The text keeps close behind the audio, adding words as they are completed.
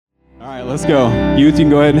right, let's go. Youth, you can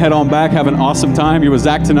go ahead and head on back. Have an awesome time. You're with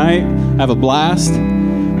Zach tonight. Have a blast.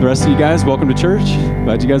 The rest of you guys, welcome to church.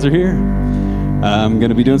 Glad you guys are here. I'm going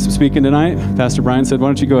to be doing some speaking tonight. Pastor Brian said, why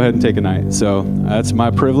don't you go ahead and take a night? So that's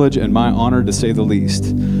my privilege and my honor, to say the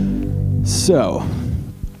least. So,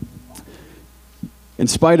 in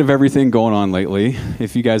spite of everything going on lately,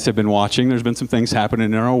 if you guys have been watching, there's been some things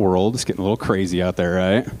happening in our world. It's getting a little crazy out there,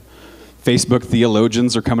 right? Facebook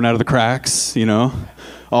theologians are coming out of the cracks, you know.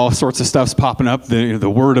 All sorts of stuff's popping up. The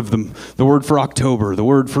word for October, the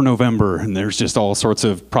word for November, and there's just all sorts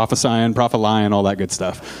of prophesying, all that good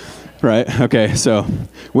stuff, right? Okay, so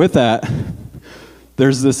with that,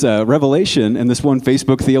 there's this revelation, and this one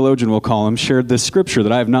Facebook theologian, we'll call him, shared this scripture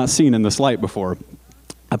that I have not seen in this light before.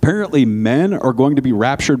 Apparently, men are going to be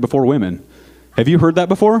raptured before women. Have you heard that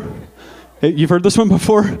before? You've heard this one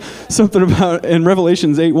before? Something about, in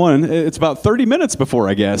Revelations 8:1, it's about 30 minutes before,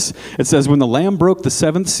 I guess. It says, when the Lamb broke the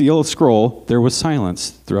seventh seal scroll, there was silence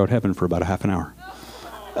throughout heaven for about a half an hour.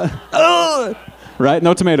 Right?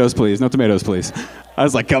 No tomatoes, please. No tomatoes, please. I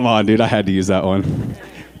was like, come on, dude. I had to use that one.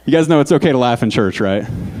 You guys know it's okay to laugh in church, right?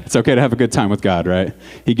 It's okay to have a good time with God, right?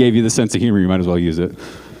 He gave you the sense of humor. You might as well use it.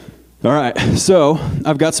 All right. So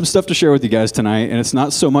I've got some stuff to share with you guys tonight, and it's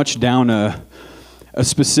not so much down a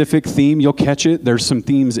specific theme. You'll catch it. There's some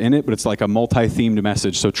themes in it, but it's like a multi-themed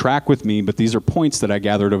message. So track with me, but these are points that I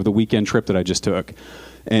gathered over the weekend trip that I just took.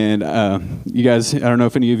 And you guys, I don't know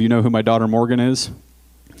if any of you know who my daughter Morgan is.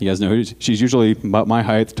 You guys know who she's usually about my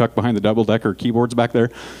height, tucked behind the double-decker keyboards back there,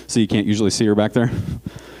 so you can't usually see her back there.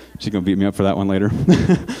 She's going to beat me up for that one later.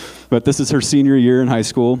 But this is her senior year in high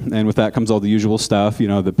school, and with that comes all the usual stuff, you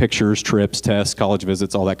know, the pictures, trips, tests, college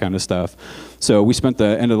visits, all that kind of stuff. So we spent the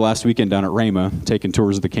end of the last weekend down at Rhema taking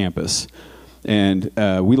tours of the campus. And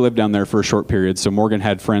we lived down there for a short period, so Morgan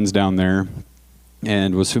had friends down there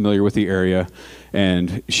and was familiar with the area.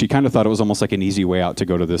 And she kind of thought it was almost like an easy way out to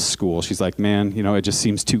go to this school. She's like, man, you know, it just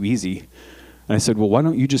seems too easy. And I said, well, why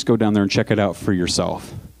don't you just go down there and check it out for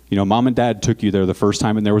yourself? You know, mom and dad took you there the first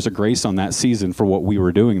time, and there was a grace on that season for what we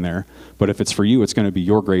were doing there. But if it's for you, it's going to be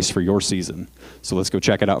your grace for your season. So let's go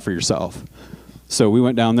check it out for yourself. So we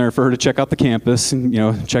went down there for her to check out the campus and, you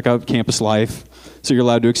know, check out campus life. So you're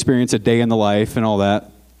allowed to experience a day in the life and all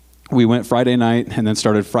that. We went Friday night and then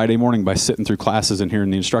started Friday morning by sitting through classes and hearing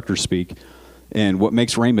the instructors speak. And what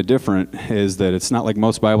makes Rhema different is that it's not like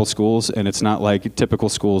most Bible schools, and it's not like typical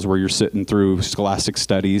schools where you're sitting through scholastic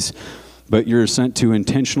studies, but you're sent to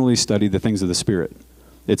intentionally study the things of the Spirit.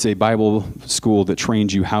 It's a Bible school that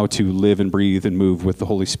trains you how to live and breathe and move with the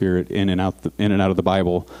Holy Spirit in and out of the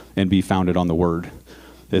Bible and be founded on the Word.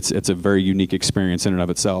 It's a very unique experience in and of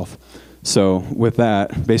itself. So with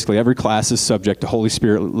that, basically every class is subject to Holy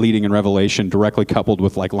Spirit leading and revelation, directly coupled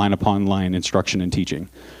with like line upon line instruction and teaching.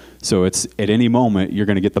 So it's at any moment you're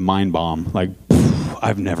going to get the mind bomb, like,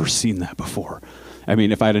 I've never seen that before. I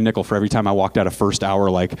mean, if I had a nickel for every time I walked out a first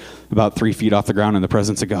hour, like about 3 feet off the ground in the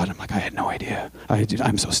presence of God, I'm like, I had no idea.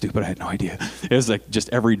 I'm so stupid. I had no idea. It was like just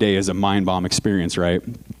every day is a mind bomb experience, right?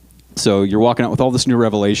 So you're walking out with all this new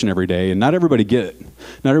revelation every day, and not everybody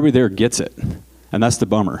there gets it. And that's the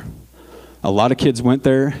bummer. A lot of kids went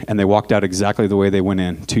there and they walked out exactly the way they went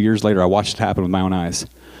in. 2 years later, I watched it happen with my own eyes.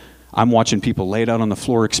 I'm watching people laid out on the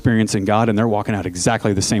floor experiencing God, and they're walking out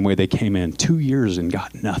exactly the same way they came in. 2 years and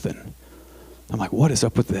got nothing. I'm like, what is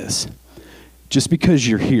up with this? Just because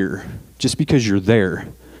you're here, just because you're there,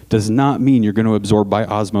 does not mean you're going to absorb by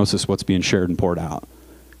osmosis what's being shared and poured out.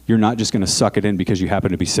 You're not just going to suck it in because you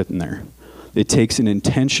happen to be sitting there. It takes an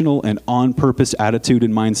intentional and on-purpose attitude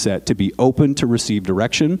and mindset to be open to receive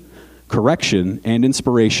direction, correction, and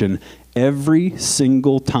inspiration every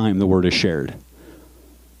single time the word is shared.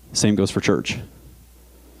 Same goes for church.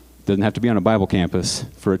 Doesn't have to be on a Bible campus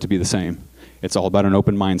for it to be the same. It's all about an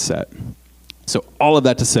open mindset. So all of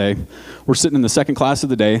that to say, we're sitting in the second class of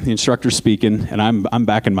the day, the instructor's speaking, and I'm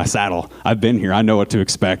back in my saddle. I've been here. I know what to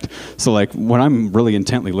expect. So like when I'm really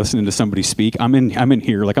intently listening to somebody speak, I'm in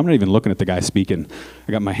here. Like I'm not even looking at the guy speaking.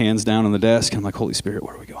 I got my hands down on the desk, and I'm like, Holy Spirit,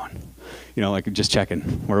 where are we going? You know, like just checking,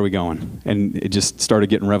 where are we going? And it just started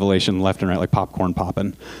getting revelation left and right, like popcorn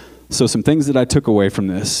popping. So some things that I took away from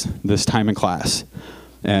this time in class,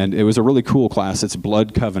 and it was a really cool class. It's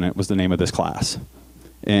Blood Covenant was the name of this class.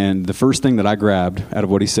 And the first thing that I grabbed out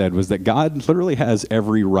of what he said was that God literally has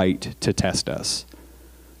every right to test us.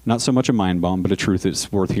 Not so much a mind bomb, but a truth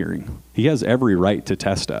that's worth hearing. He has every right to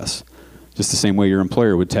test us. Just the same way your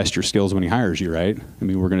employer would test your skills when he hires you, right? I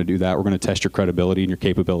mean, we're going to do that. We're going to test your credibility and your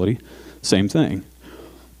capability. Same thing.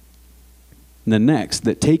 And then next,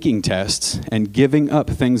 that taking tests and giving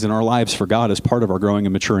up things in our lives for God is part of our growing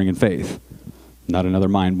and maturing in faith. Not another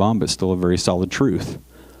mind bomb, but still a very solid truth.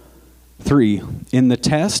 3, in the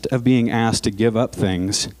test of being asked to give up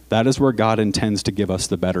things, that is where God intends to give us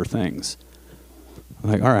the better things.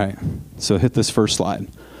 Like, all right, so hit this first slide.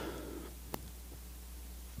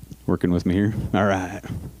 Working with me here? All right.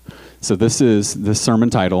 So this is the sermon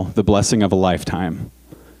title, The Blessing of a Lifetime.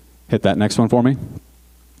 Hit that next one for me.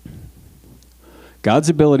 God's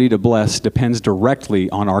ability to bless depends directly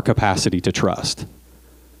on our capacity to trust.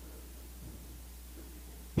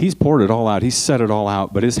 He's poured it all out. He's set it all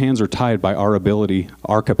out, but his hands are tied by our ability,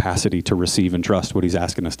 our capacity to receive and trust what he's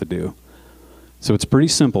asking us to do. So it's pretty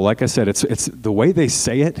simple. Like I said, it's the way they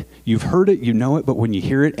say it. You've heard it, you know it, but when you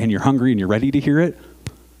hear it and you're hungry and you're ready to hear it,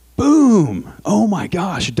 boom! Oh my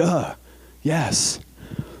gosh, duh. Yes.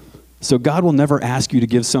 So God will never ask you to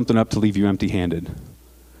give something up to leave you empty-handed.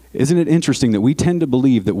 Isn't it interesting that we tend to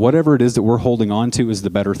believe that whatever it is that we're holding on to is the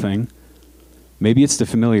better thing? Maybe it's the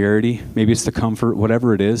familiarity, maybe it's the comfort,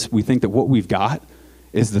 whatever it is. We think that what we've got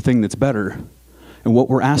is the thing that's better. And what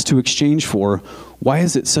we're asked to exchange for, why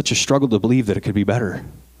is it such a struggle to believe that it could be better?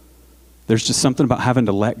 There's just something about having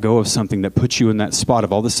to let go of something that puts you in that spot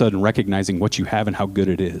of all of a sudden recognizing what you have and how good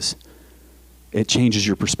it is. It changes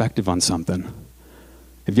your perspective on something.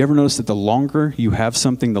 Have you ever noticed that the longer you have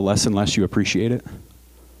something, the less and less you appreciate it?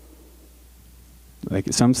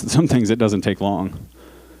 Like some things, it doesn't take long.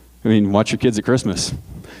 I mean, watch your kids at Christmas.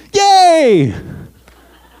 Yay!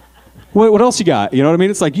 What else you got? You know what I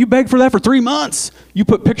mean? It's like, you begged for that for 3 months. You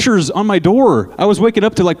put pictures on my door. I was waking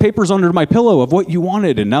up to like papers under my pillow of what you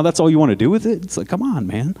wanted, and now that's all you want to do with it? It's like, come on,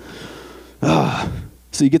 man.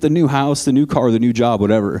 So you get the new house, the new car, the new job,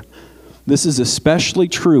 whatever. This is especially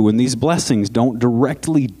true when these blessings don't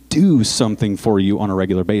directly do something for you on a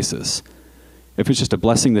regular basis. If it's just a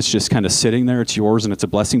blessing that's just kind of sitting there, it's yours and it's a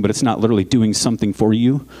blessing, but it's not literally doing something for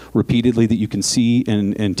you repeatedly that you can see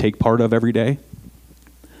and take part of every day.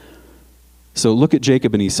 So look at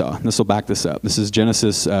Jacob and Esau. This will back this up. This is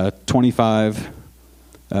Genesis 25,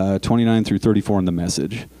 29 through 34 in the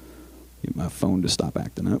Message. Get my phone to stop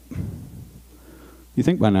acting up. You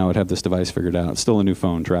think by now I'd have this device figured out. It's still a new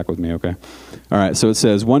phone. Track with me, okay? All right, so it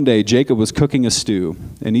says, one day Jacob was cooking a stew,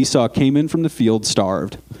 and Esau came in from the field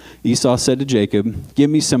starved. Esau said to Jacob, give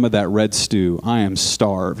me some of that red stew. I am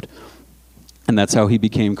starved. And that's how he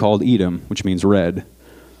became called Edom, which means red.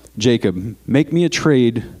 Jacob, make me a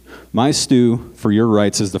trade, my stew, for your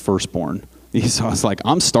rights as the firstborn. Esau's like,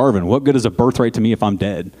 I'm starving. What good is a birthright to me if I'm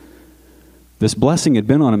dead? This blessing had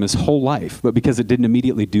been on him his whole life, but because it didn't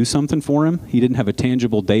immediately do something for him, he didn't have a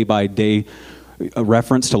tangible day-by-day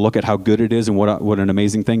reference to look at how good it is and what an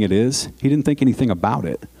amazing thing it is. He didn't think anything about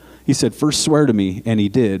it. He said, first swear to me, and he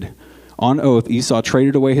did. On oath, Esau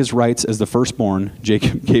traded away his rights as the firstborn.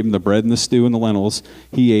 Jacob gave him the bread and the stew and the lentils.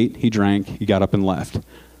 He ate, he drank, he got up and left.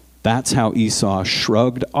 That's how Esau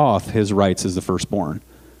shrugged off his rights as the firstborn.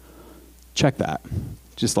 Check that.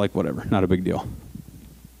 Just like whatever, not a big deal.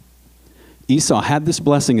 Esau had this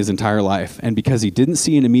blessing his entire life, and because he didn't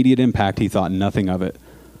see an immediate impact, he thought nothing of it.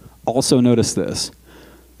 Also notice this.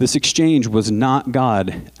 This exchange was not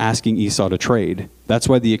God asking Esau to trade. That's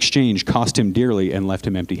why the exchange cost him dearly and left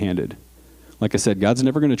him empty-handed. Like I said, God's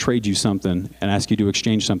never going to trade you something and ask you to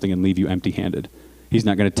exchange something and leave you empty-handed. He's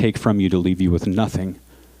not going to take from you to leave you with nothing.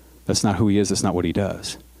 That's not who he is. That's not what he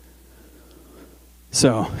does.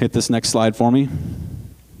 So, hit this next slide for me.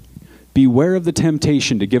 Beware of the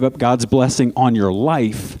temptation to give up God's blessing on your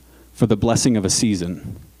life for the blessing of a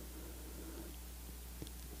season.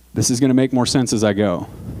 This is going to make more sense as I go.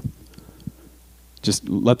 Just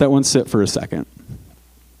let that one sit for a second.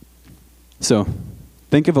 So,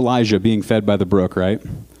 think of Elijah being fed by the brook, right?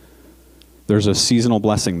 There's a seasonal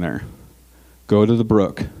blessing there. Go to the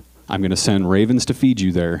brook. I'm going to send ravens to feed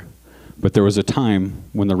you there. But there was a time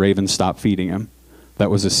when the ravens stopped feeding him. That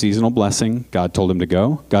was a seasonal blessing. God told him to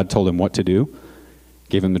go. God told him what to do.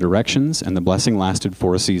 Gave him the directions, and the blessing lasted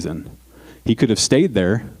for a season. He could have stayed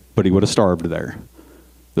there, but he would have starved there.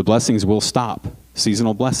 The blessings will stop.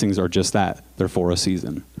 Seasonal blessings are just that. They're for a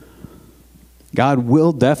season. God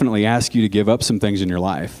will definitely ask you to give up some things in your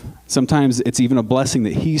life. Sometimes it's even a blessing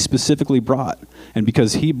that he specifically brought. And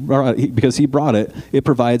because he brought it, it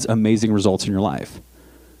provides amazing results in your life.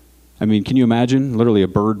 I mean, can you imagine literally a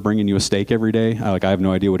bird bringing you a steak every day? I have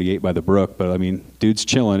no idea what he ate by the brook, but I mean, dude's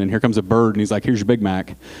chilling, and here comes a bird, and he's like, here's your Big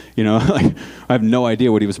Mac. You know, like, I have no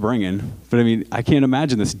idea what he was bringing. But I mean, I can't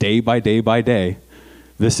imagine this day by day by day.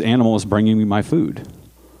 This animal is bringing me my food.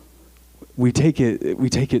 We take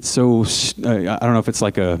it so, I don't know if it's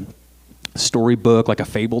like a storybook, like a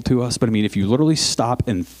fable to us, but I mean, if you literally stop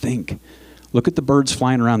and think, look at the birds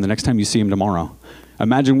flying around the next time you see them tomorrow.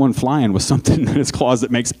 Imagine one flying with something in its claws that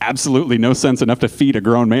makes absolutely no sense enough to feed a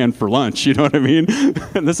grown man for lunch. You know what I mean?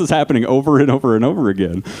 And this is happening over and over and over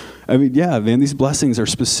again. I mean, yeah, man, these blessings are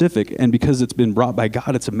specific. And because it's been brought by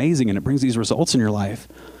God, it's amazing. And it brings these results in your life.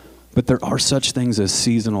 But there are such things as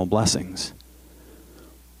seasonal blessings.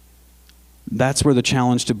 That's where the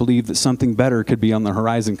challenge to believe that something better could be on the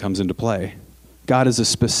horizon comes into play. God has a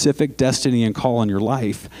specific destiny and call in your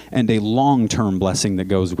life and a long-term blessing that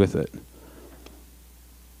goes with it.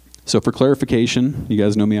 So for clarification, you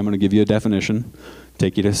guys know me, I'm going to give you a definition.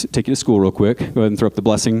 Take you to school real quick. Go ahead and throw up the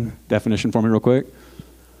blessing definition for me real quick.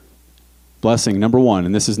 Blessing, number one,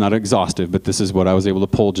 and this is not exhaustive, but this is what I was able to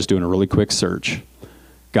pull just doing a really quick search.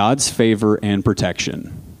 God's favor and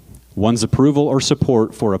protection. One's approval or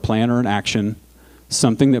support for a plan or an action,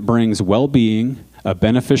 something that brings well-being, a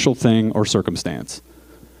beneficial thing or circumstance.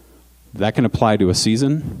 That can apply to a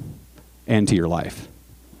season and to your life.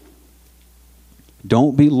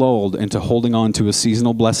 Don't be lulled into holding on to a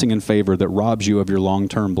seasonal blessing and favor that robs you of your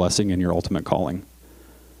long-term blessing and your ultimate calling.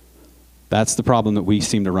 That's the problem that we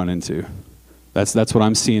seem to run into. That's what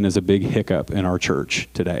I'm seeing as a big hiccup in our church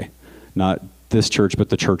today. Not this church, but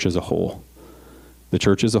the church as a whole. The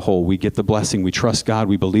church as a whole, we get the blessing, we trust God,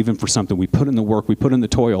 we believe Him for something, we put in the work, we put in the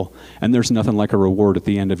toil, and there's nothing like a reward at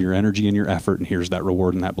the end of your energy and your effort, and here's that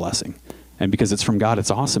reward and that blessing. And because it's from God,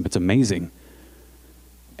 it's awesome, it's amazing.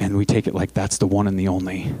 And we take it like that's the one and the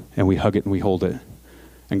only, and we hug it and we hold it.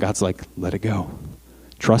 And God's like, let it go.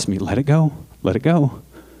 Trust me, let it go, let it go.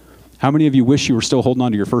 How many of you wish you were still holding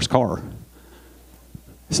on to your first car?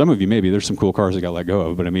 Some of you, maybe there's some cool cars that got let go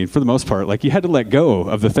of, but I mean, for the most part, like you had to let go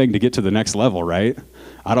of the thing to get to the next level, right?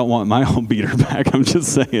 I don't want my own beater back, I'm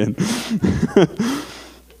just saying.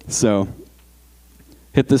 So,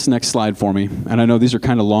 hit this next slide for me. And I know these are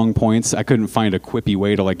kind of long points. I couldn't find a quippy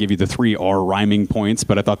way to like give you the 3 R rhyming points,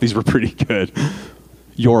 but I thought these were pretty good.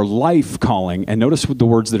 Your life calling, and notice the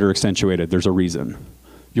words that are accentuated, there's a reason.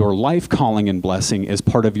 Your life calling and blessing is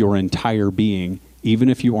part of your entire being, even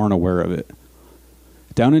if you aren't aware of it.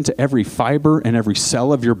 Down into every fiber and every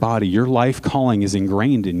cell of your body, your life calling is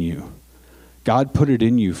ingrained in you. God put it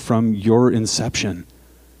in you from your inception.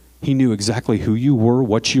 He knew exactly who you were,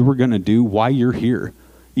 what you were going to do, why you're here.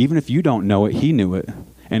 Even if you don't know it, He knew it.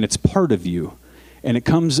 And it's part of you. And it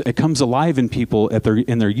comes alive in people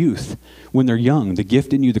in their youth. When they're young, the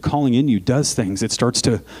gift in you, the calling in you does things. It starts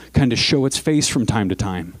to kind of show its face from time to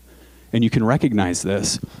time. And you can recognize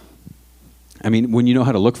this. I mean, when you know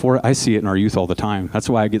how to look for it, I see it in our youth all the time. That's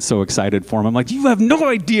why I get so excited for them. I'm like, you have no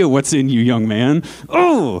idea what's in you, young man.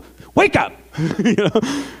 Oh, wake up. You know?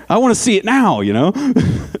 I want to see it now, you know.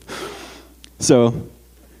 So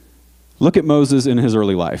look at Moses in his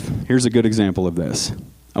early life. Here's a good example of this.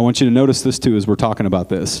 I want you to notice this too as we're talking about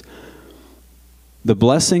this. The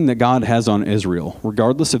blessing that God has on Israel,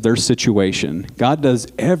 regardless of their situation, God does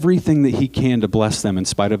everything that He can to bless them in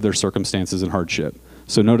spite of their circumstances and hardship.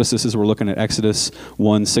 So notice this as we're looking at Exodus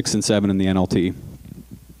 1, 6, and 7 in the NLT.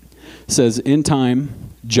 It says, in time,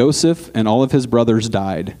 Joseph and all of his brothers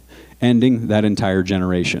died, ending that entire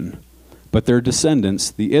generation. But their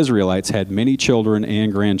descendants, the Israelites, had many children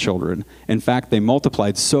and grandchildren. In fact, they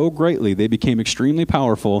multiplied so greatly they became extremely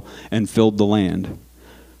powerful and filled the land.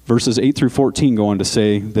 Verses 8 through 14 go on to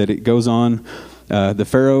say that it goes on, the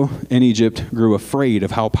Pharaoh in Egypt grew afraid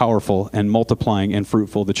of how powerful and multiplying and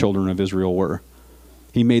fruitful the children of Israel were.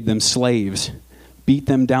 He made them slaves, beat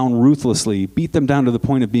them down ruthlessly, beat them down to the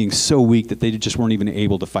point of being so weak that they just weren't even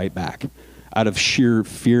able to fight back out of sheer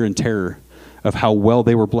fear and terror of how well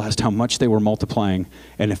they were blessed, how much they were multiplying,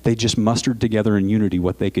 and if they just mustered together in unity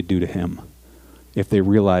what they could do to Him, if they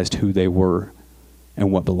realized who they were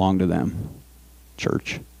and what belonged to them.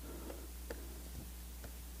 Church.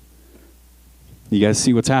 You guys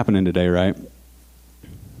see what's happening today, right?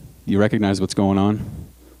 You recognize what's going on?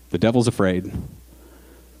 The devil's afraid.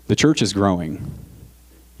 The church is growing.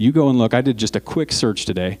 You go and look. I did just a quick search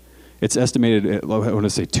today. It's estimated at, I want to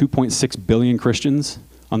say, 2.6 billion Christians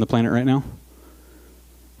on the planet right now.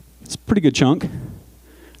 It's a pretty good chunk.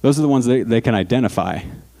 Those are the ones they can identify.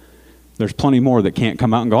 There's plenty more that can't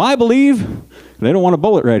come out and go, I believe. They don't want a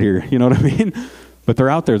bullet right here. You know what I mean? But they're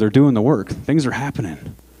out there. They're doing the work. Things are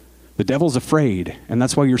happening. The devil's afraid, and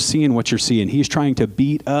that's why you're seeing what you're seeing. He's trying to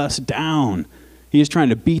beat us down. He is trying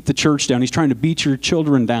to beat the church down. He's trying to beat your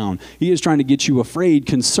children down. He is trying to get you afraid,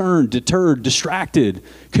 concerned, deterred, distracted,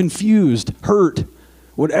 confused, hurt.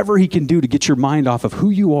 Whatever he can do to get your mind off of who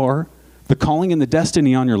you are, the calling and the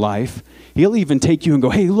destiny on your life. He'll even take you and go,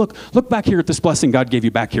 hey, look back here at this blessing God gave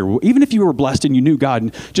you back here. Even if you were blessed and you knew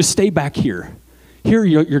God, just stay back here. Here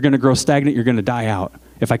you're going to grow stagnant. You're going to die out.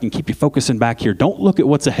 If I can keep you focusing back here, don't look at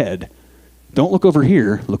what's ahead. Don't look over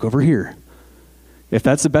here, look over here. If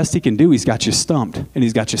that's the best he can do, he's got you stumped and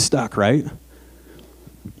he's got you stuck, right?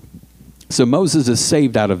 So Moses is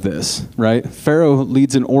saved out of this, right? Pharaoh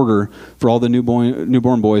leads an order for all the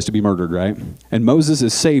newborn boys to be murdered, right? And Moses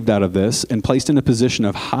is saved out of this and placed in a position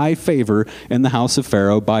of high favor in the house of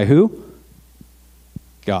Pharaoh by who?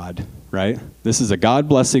 God, right? This is a God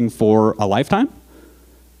blessing for a lifetime?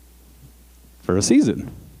 For a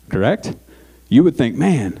season, correct? You would think,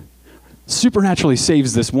 man, supernaturally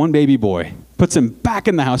saves this one baby boy, puts him back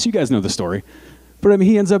in the house. You guys know the story. But I mean,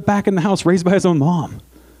 he ends up back in the house raised by his own mom.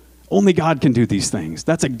 Only God can do these things.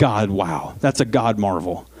 That's a God wow. That's a God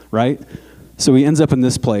marvel, right? So he ends up in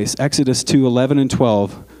this place. Exodus 2:11 and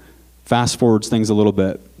 12 fast forwards things a little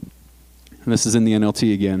bit. And this is in the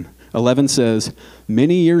NLT again. 11 says,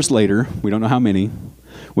 many years later, we don't know how many,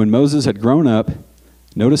 when Moses had grown up,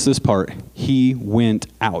 notice this part, he went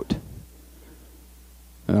out.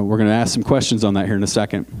 We're going to ask some questions on that here in a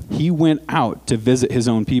second. He went out to visit his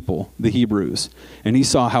own people, the Hebrews, and he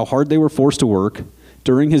saw how hard they were forced to work.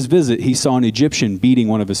 During his visit, he saw an Egyptian beating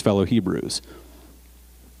one of his fellow Hebrews.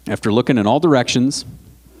 After looking in all directions,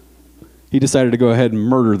 he decided to go ahead and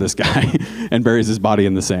murder this guy and buries his body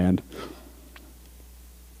in the sand.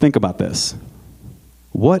 Think about this.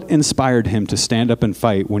 What inspired him to stand up and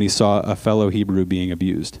fight when he saw a fellow Hebrew being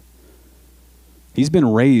abused? He's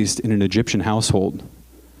been raised in an Egyptian household,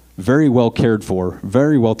 very well cared for,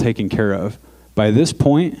 very well taken care of. By this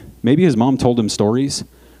point, maybe his mom told him stories.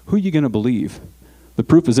 Who are you going to believe? The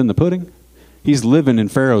proof is in the pudding. He's living in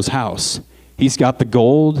Pharaoh's house. He's got the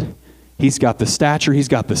gold. He's got the stature. He's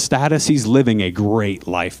got the status. He's living a great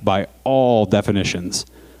life by all definitions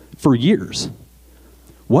for years.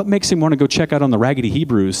 What makes him want to go check out on the raggedy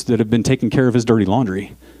Hebrews that have been taking care of his dirty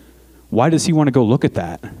laundry? Why does he want to go look at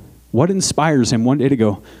that? What inspires him one day to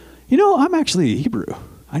go, you know, I'm actually a Hebrew.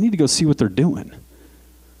 I need to go see what they're doing.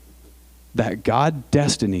 That God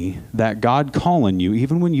destiny, that God calling you,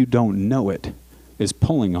 even when you don't know it, is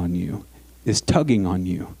pulling on you, is tugging on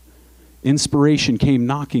you. Inspiration came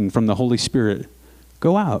knocking from the Holy Spirit.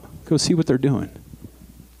 Go out, go see what they're doing.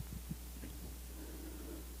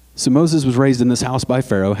 So Moses was raised in this house by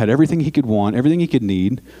Pharaoh, had everything he could want, everything he could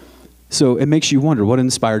need. So it makes you wonder what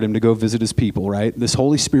inspired him to go visit his people, right? This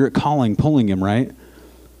Holy Spirit calling, pulling him, right?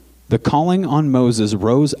 The calling on Moses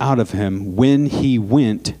rose out of him when he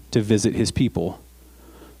went to visit his people.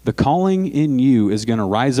 The calling in you is going to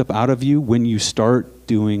rise up out of you when you start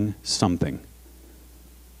doing something.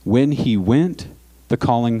 When he went, the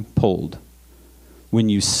calling pulled. When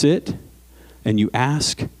you sit and you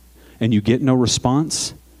ask and you get no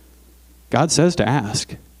response, God says to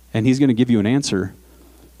ask, and he's going to give you an answer,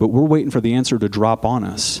 but we're waiting for the answer to drop on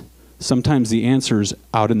us. Sometimes the answer's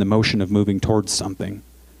out in the motion of moving towards something.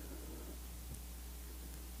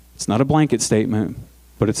 It's not a blanket statement,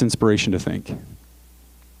 but it's inspiration to think.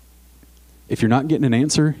 If you're not getting an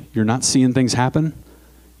answer, you're not seeing things happen,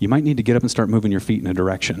 you might need to get up and start moving your feet in a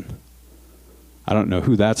direction. I don't know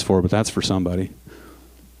who that's for, but that's for somebody.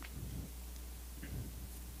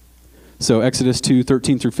 So Exodus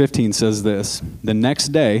 2:13 through 15 says this. The next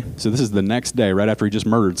day, so this is the next day, right after he just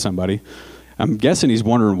murdered somebody. I'm guessing he's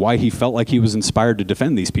wondering why he felt like he was inspired to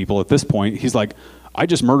defend these people at this point. He's like, I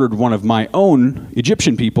just murdered one of my own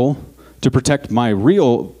Egyptian people to protect my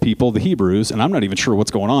real people, the Hebrews, and I'm not even sure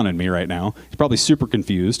what's going on in me right now. He's probably super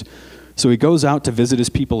confused. So he goes out to visit his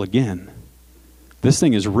people again. This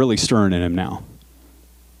thing is really stirring in him now.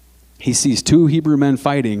 He sees two Hebrew men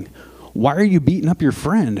fighting. Why are you beating up your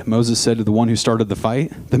friend? Moses said to the one who started the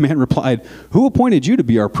fight. The man replied, who appointed you to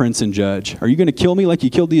be our prince and judge? Are you going to kill me like you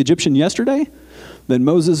killed the Egyptian yesterday? Then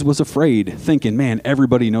Moses was afraid, thinking, man,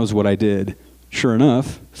 everybody knows what I did. Sure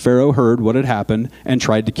enough, Pharaoh heard what had happened and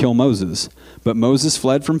tried to kill Moses. But Moses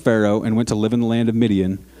fled from Pharaoh and went to live in the land of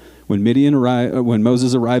Midian. When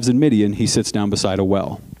Moses arrives in Midian, he sits down beside a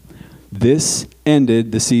well. This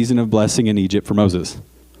ended the season of blessing in Egypt for Moses.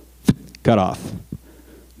 Cut off.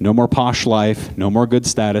 No more posh life, no more good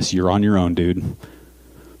status. You're on your own, dude.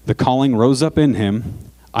 The calling rose up in him.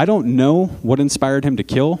 I don't know what inspired him to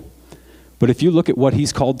kill, but if you look at what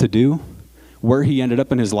he's called to do, where he ended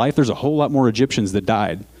up in his life, there's a whole lot more Egyptians that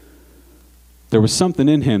died. There was something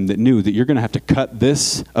in him that knew that you're going to have to cut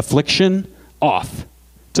this affliction off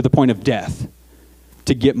to the point of death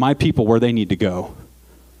to get my people where they need to go.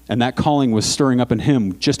 And that calling was stirring up in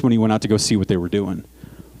him just when he went out to go see what they were doing.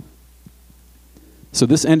 So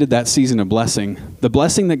this ended that season of blessing. The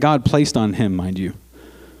blessing that God placed on him, mind you.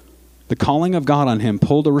 The calling of God on him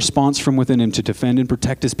pulled a response from within him to defend and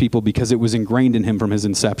protect his people because it was ingrained in him from his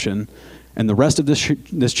inception. And the rest of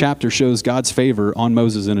this chapter shows God's favor on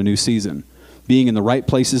Moses in a new season. being in the right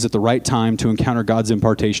places at the right time to encounter God's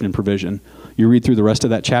impartation and provision. You read through the rest of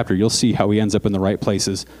that chapter, you'll see how he ends up in the right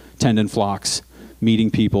places, tending flocks,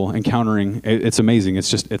 meeting people, encountering. It's amazing.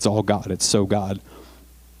 It's all God. It's so God.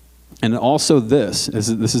 And also this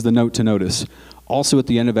is the note to notice. Also at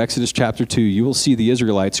the end of Exodus chapter 2, you will see the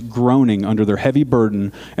Israelites groaning under their heavy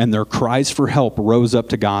burden, and their cries for help rose up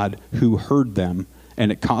to God, who heard them,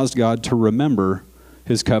 and it caused God to remember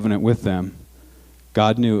his covenant with them.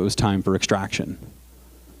 God knew it was time for extraction.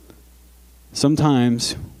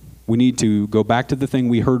 Sometimes we need to go back to the thing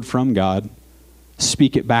we heard from God,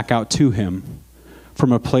 speak it back out to him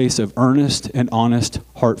from a place of earnest and honest,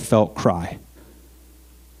 heartfelt cry.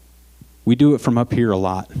 We do it from up here a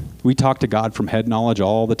lot. We talk to God from head knowledge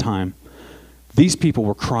all the time. These people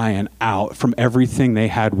were crying out from everything they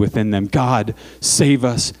had within them. God, save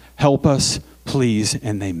us, help us, please.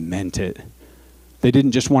 And they meant it. They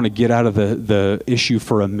didn't just want to get out of the issue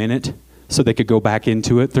for a minute so they could go back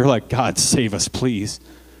into it. They're like, God, save us, please.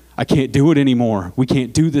 I can't do it anymore. We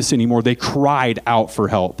can't do this anymore. They cried out for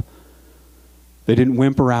help. They didn't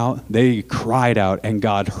whimper out. They cried out, and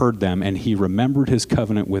God heard them, and he remembered his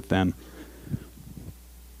covenant with them.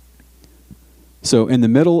 So in the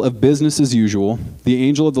middle of business as usual, the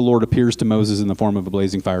angel of the Lord appears to Moses in the form of a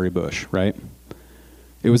blazing fiery bush, right?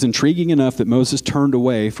 It was intriguing enough that Moses turned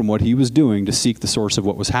away from what he was doing to seek the source of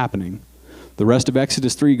what was happening. The rest of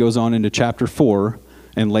Exodus 3 goes on into chapter 4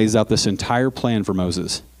 and lays out this entire plan for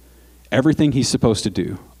Moses. Everything he's supposed to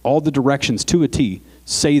do, all the directions to a T,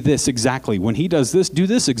 say this exactly. When he does this, do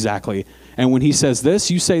this exactly. And when he says this,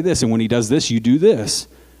 you say this. And when he does this, you do this.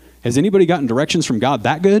 Has anybody gotten directions from God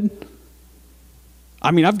that good?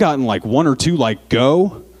 I mean, I've gotten like one or two, like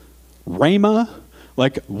go, rhema,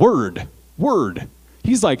 like word.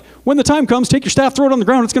 He's like, when the time comes, take your staff, throw it on the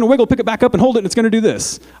ground, it's going to wiggle, pick it back up and hold it, and it's going to do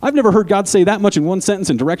this. I've never heard God say that much in one sentence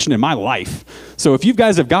in direction in my life. So if you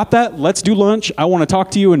guys have got that, let's do lunch. I want to talk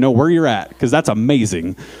to you and know where you're at, because that's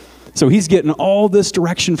amazing. So he's getting all this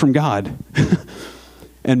direction from God.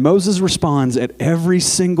 And Moses responds at every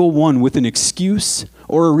single one with an excuse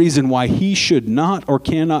or a reason why he should not or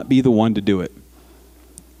cannot be the one to do it.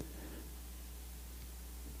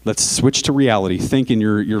 Let's switch to reality. Think in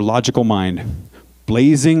your logical mind.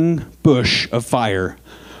 Blazing bush of fire.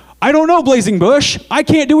 I don't know, blazing bush. I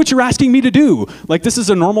can't do what you're asking me to do. Like, this is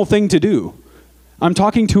a normal thing to do. I'm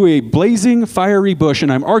talking to a blazing, fiery bush,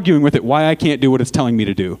 and I'm arguing with it why I can't do what it's telling me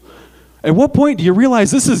to do. At what point do you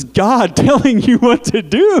realize this is God telling you what to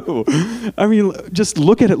do? I mean, just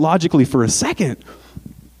look at it logically for a second.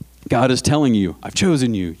 God is telling you, I've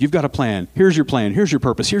chosen you. You've got a plan. Here's your plan. Here's your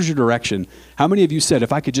purpose. Here's your direction. How many of you said,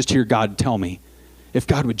 if I could just hear God tell me, if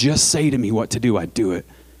God would just say to me what to do, I'd do it.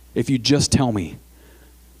 If you just tell me.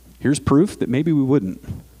 Here's proof that maybe we wouldn't.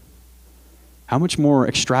 How much more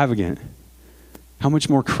extravagant, how much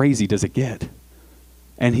more crazy does it get?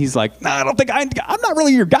 And he's like, nah, I don't think I'm not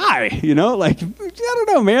really your guy, you know? Like, I don't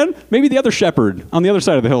know, man. Maybe the other shepherd on the other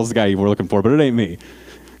side of the hill is the guy you were looking for, but it ain't me.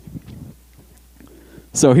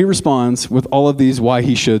 So he responds with all of these why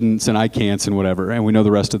he shouldn't and I can'ts and whatever, and we know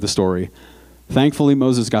the rest of the story. Thankfully,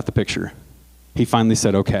 Moses got the picture. He finally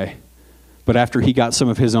said, okay. But after he got some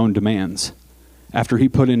of his own demands, after he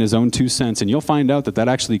put in his own 2 cents, and you'll find out that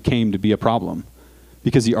actually came to be a problem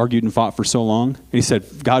because he argued and fought for so long. And he said,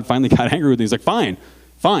 God finally got angry with him. He's like, fine.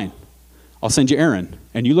 I'll send you Aaron.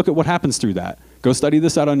 And you look at what happens through that. Go study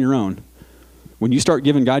this out on your own. When you start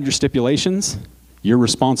giving God your stipulations, you're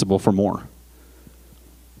responsible for more.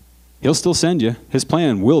 He'll still send you. His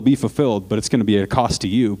plan will be fulfilled, but it's going to be a cost to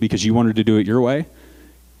you because you wanted to do it your way.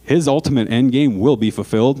 His ultimate end game will be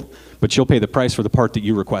fulfilled, but you'll pay the price for the part that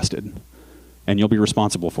you requested, and you'll be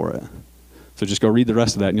responsible for it. So just go read the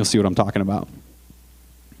rest of that, and you'll see what I'm talking about.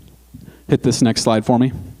 Hit this next slide for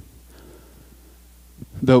me.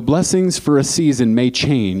 Though blessings for a season may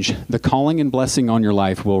change, the calling and blessing on your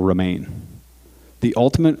life will remain. The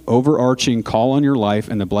ultimate overarching call on your life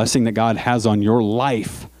and the blessing that God has on your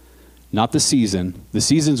life, not the season. The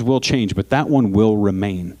seasons will change, but that one will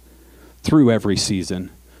remain through every season.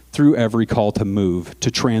 Through every call to move,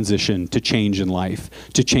 to transition, to change in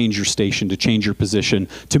life, to change your station, to change your position,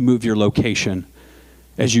 to move your location.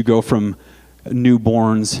 As you go from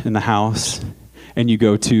newborns in the house and you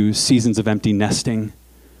go to seasons of empty nesting,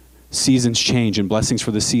 seasons change and blessings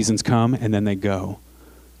for the seasons come and then they go.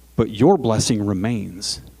 But your blessing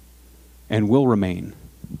remains and will remain.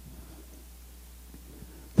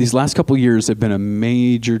 These last couple years have been a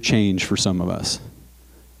major change for some of us.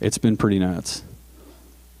 It's been pretty nuts.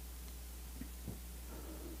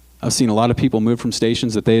 I've seen a lot of people move from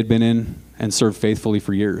stations that they had been in and served faithfully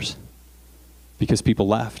for years because people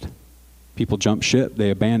left. People jumped ship.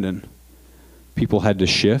 They abandoned. People had to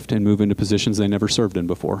shift and move into positions they never served in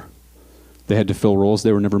before. They had to fill roles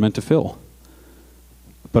they were never meant to fill.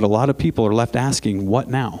 But a lot of people are left asking, what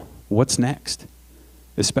now? What's next?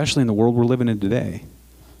 Especially in the world we're living in today.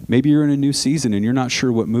 Maybe you're in a new season and you're not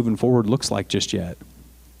sure what moving forward looks like just yet.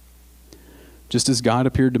 Just as God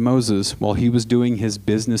appeared to Moses while he was doing his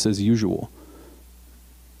business as usual.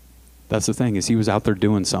 That's the thing, is he was out there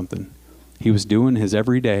doing something. He was doing his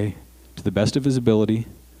everyday to the best of his ability.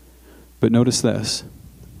 But notice this.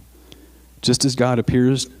 Just as God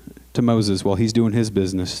appears to Moses while he's doing his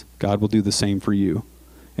business, God will do the same for you.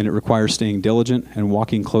 And it requires staying diligent and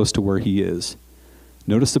walking close to where he is.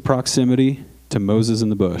 Notice the proximity to Moses in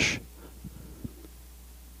the bush.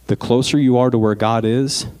 The closer you are to where God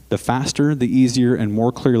is, the faster, the easier, and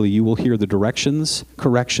more clearly you will hear the directions,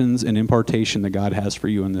 corrections, and impartation that God has for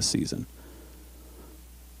you in this season.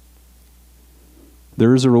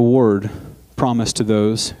 There is a reward promised to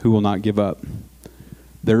those who will not give up.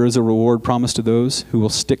 There is a reward promised to those who will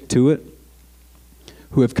stick to it,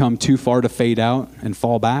 who have come too far to fade out and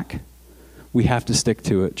fall back. We have to stick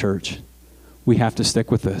to it, church. We have to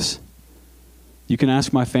stick with this. You can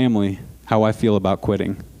ask my family how I feel about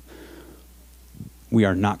quitting. We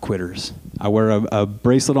are not quitters. I wear a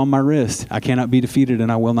bracelet on my wrist. I cannot be defeated and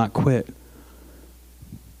I will not quit.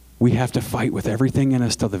 We have to fight with everything in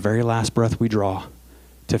us till the very last breath we draw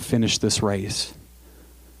to finish this race.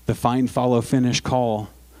 The find, follow, finish call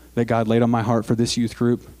that God laid on my heart for this youth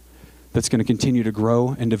group that's going to continue to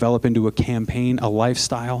grow and develop into a campaign, a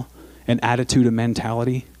lifestyle, an attitude, a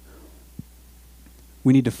mentality.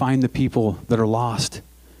 We need to find the people that are lost.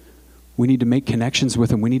 We need to make connections with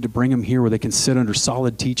them. We need to bring them here where they can sit under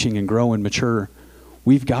solid teaching and grow and mature.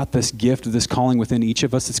 We've got this gift, this calling within each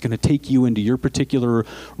of us that's going to take you into your particular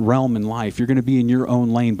realm in life. You're going to be in your own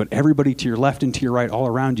lane, but everybody to your left and to your right, all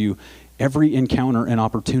around you, every encounter an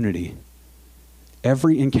opportunity.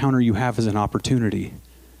 Every encounter you have is an opportunity.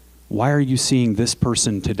 Why are you seeing this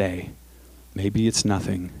person today? Maybe it's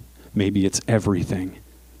nothing. Maybe it's everything.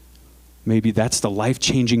 Maybe that's the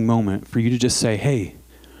life-changing moment for you to just say, hey,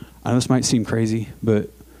 I know this might seem crazy, but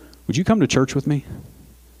would you come to church with me?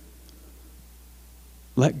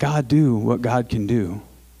 Let God do what God can do.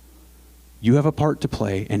 You have a part to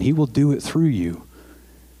play, and he will do it through you.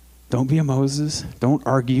 Don't be a Moses. Don't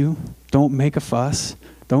argue. Don't make a fuss.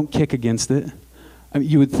 Don't kick against it. I mean,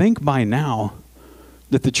 you would think by now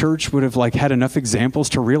that the church would have had enough examples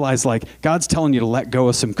to realize God's telling you to let go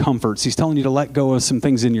of some comforts. He's telling you to let go of some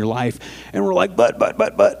things in your life. And we're like,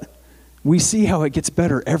 but. We see how it gets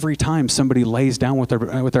better every time somebody lays down what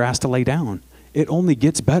they're asked to lay down. It only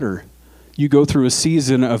gets better. You go through a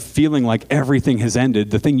season of feeling like everything has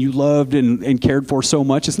ended. The thing you loved and cared for so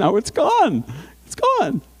much is now it's gone. It's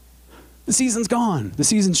gone. The season's gone. The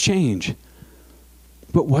seasons change.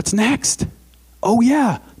 But what's next? Oh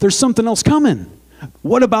yeah, there's something else coming.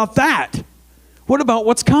 What about that? What about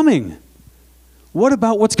what's coming? What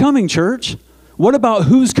about what's coming, church? What about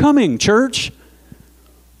who's coming, church?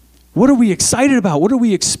 What are we excited about? What are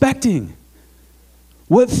we expecting?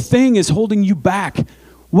 What thing is holding you back?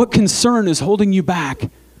 What concern is holding you back?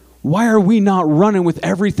 Why are we not running with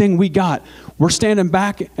everything we got? We're standing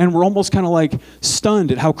back and we're almost kind of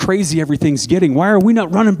stunned at how crazy everything's getting. Why are we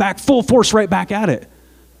not running back full force right back at it?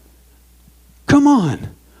 Come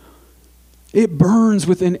on. It burns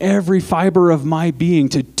within every fiber of my being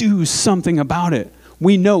to do something about it.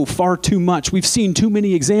 We know far too much. We've seen too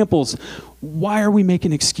many examples. Why are we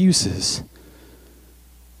making excuses?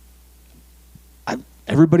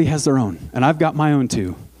 Everybody has their own, and I've got my own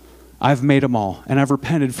too. I've made them all, and I've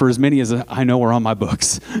repented for as many as I know are on my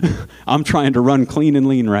books. I'm trying to run clean and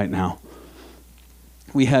lean right now.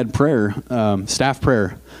 We had prayer, staff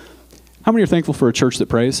prayer. How many are thankful for a church that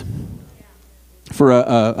prays? For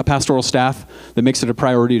a pastoral staff that makes it a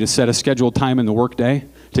priority to set a scheduled time in the workday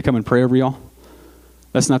to come and pray over y'all?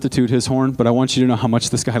 That's not to toot his horn, but I want you to know how much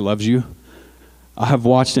this guy loves you. I have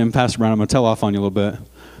watched him, Pastor Brown, I'm going to tell off on you a little bit.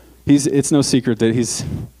 It's no secret that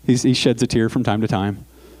he sheds a tear from time to time,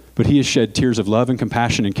 but he has shed tears of love and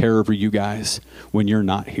compassion and care over you guys when you're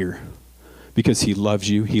not here because he loves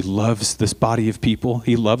you. He loves this body of people.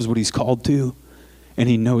 He loves what he's called to, and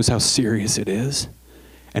he knows how serious it is,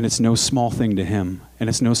 and it's no small thing to him, and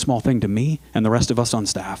it's no small thing to me and the rest of us on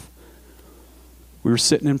staff. We were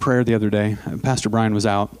sitting in prayer the other day. Pastor Brian was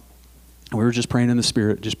out. And we were just praying in the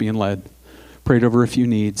Spirit, just being led. Prayed over a few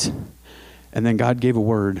needs. And then God gave a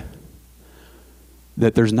word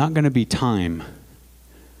that there's not going to be time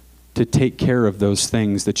to take care of those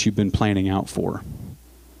things that you've been planning out for.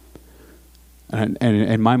 And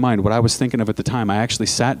in my mind, what I was thinking of at the time, I actually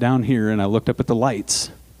sat down here and I looked up at the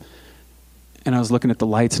lights. And I was looking at the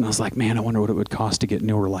lights and I was like, man, I wonder what it would cost to get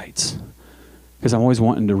newer lights. Because I'm always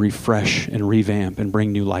wanting to refresh and revamp and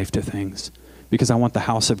bring new life to things. Because I want the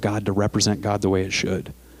house of God to represent God the way it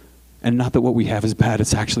should. And not that what we have is bad,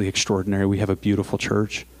 it's actually extraordinary. We have a beautiful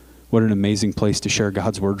church. What an amazing place to share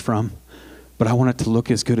God's word from. But I want it to look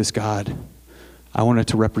as good as God. I want it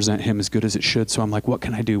to represent him as good as it should. So I'm like, what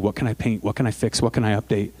can I do? What can I paint? What can I fix? What can I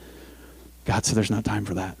update? God said, there's not time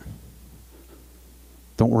for that.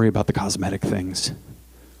 Don't worry about the cosmetic things.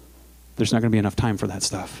 There's not going to be enough time for that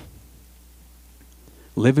stuff.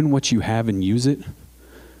 Live in what you have and use it,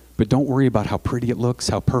 but don't worry about how pretty it looks,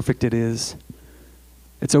 how perfect it is.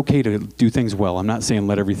 It's okay to do things well. I'm not saying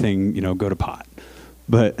let everything, go to pot.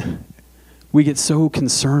 But we get so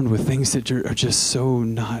concerned with things that are just so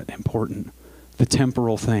not important. The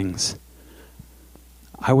temporal things.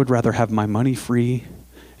 I would rather have my money free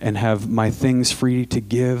and have my things free to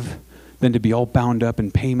give than to be all bound up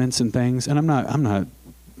in payments and things. And I'm not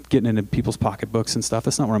getting into people's pocketbooks and stuff.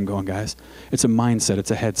 That's not where I'm going, guys. It's a mindset.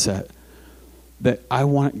 It's a headset. That I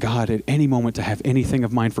want God at any moment to have anything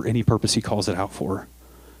of mine for any purpose he calls it out for.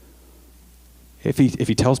 If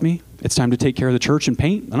he tells me it's time to take care of the church and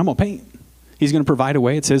paint, then I'm going to paint. He's going to provide a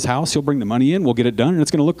way. It's his house. He'll bring the money in. We'll get it done, and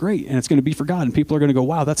it's going to look great. And it's going to be for God. And people are going to go,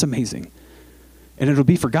 wow, that's amazing. And it'll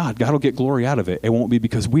be for God. God will get glory out of it. It won't be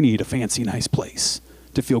because we need a fancy, nice place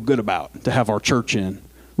to feel good about, to have our church in.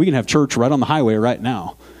 We can have church right on the highway right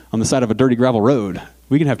now, on the side of a dirty gravel road.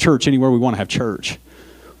 We can have church anywhere we want to have church.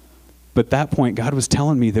 But at that point, God was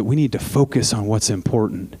telling me that we need to focus on what's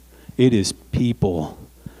important. It is people.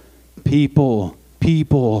 People,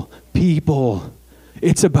 people, people.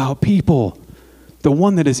 It's about people. The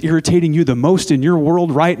one that is irritating you the most in your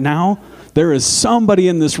world right now, there is somebody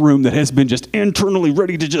in this room that has been just internally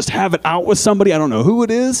ready to just have it out with somebody. I don't know who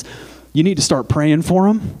it is. You need to start praying for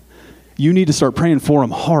them. You need to start praying for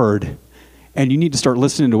them hard. And you need to start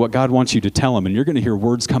listening to what God wants you to tell them. And you're going to hear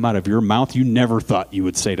words come out of your mouth you never thought you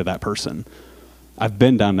would say to that person. I've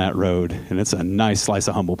been down that road, and it's a nice slice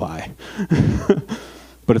of humble pie.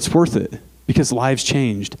 But it's worth it because lives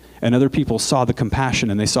changed, and other people saw the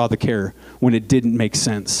compassion and they saw the care when it didn't make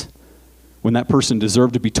sense, when that person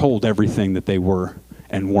deserved to be told everything that they were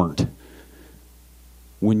and weren't.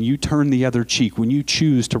 When you turn the other cheek, when you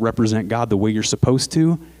choose to represent God the way you're supposed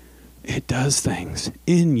to, it does things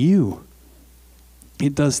in you.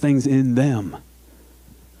 It does things in them.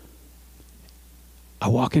 I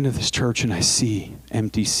walk into this church and I see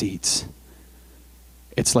empty seats.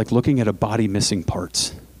 It's like looking at a body missing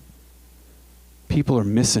parts. People are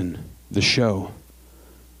missing the show.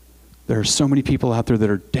 There are so many people out there that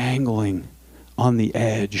are dangling on the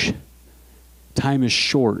edge. Time is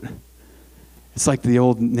short. It's like the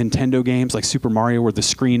old Nintendo games, like Super Mario, where the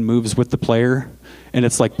screen moves with the player, and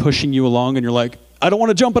it's like pushing you along, and you're like, I don't want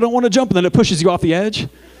to jump, and then it pushes you off the edge.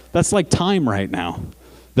 That's like time right now.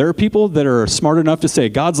 There are people that are smart enough to say,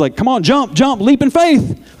 God's like, come on, jump, leap in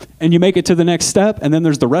faith. And you make it to the next step, and then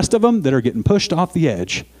there's the rest of them that are getting pushed off the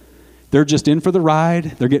edge. They're just in for the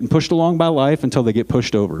ride. They're getting pushed along by life until they get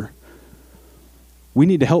pushed over. We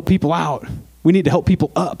need to help people out. We need to help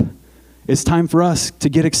people up. It's time for us to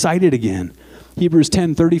get excited again. Hebrews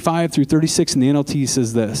 10:35 through 36 in the NLT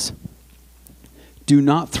says this. Do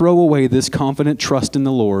not throw away this confident trust in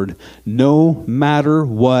the Lord, no matter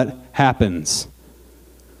what happens.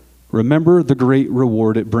 Remember the great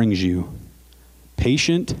reward it brings you.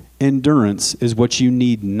 Patient endurance is what you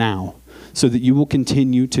need now, so that you will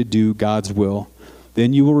continue to do God's will.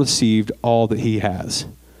 Then you will receive all that he has.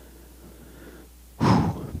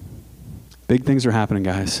 Whew. Big things are happening,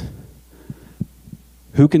 guys.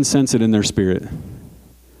 Who can sense it in their spirit?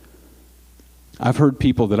 I've heard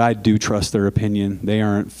people that I do trust their opinion. They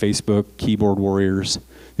aren't Facebook keyboard warriors.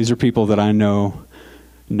 These are people that I know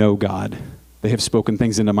God. They have spoken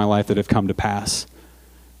things into my life that have come to pass.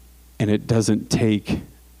 And it doesn't take,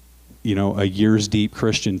 a years deep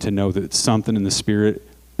Christian to know that something in the spirit,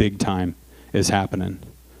 big time, is happening.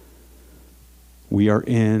 We are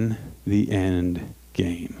in the end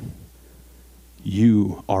game.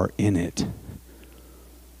 You are in it.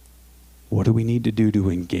 What do we need to do to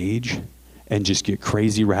engage and just get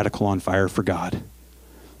crazy radical on fire for God?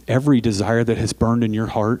 Every desire that has burned in your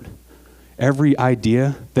heart, every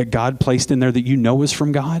idea that God placed in there that you know is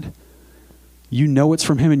from God, you know it's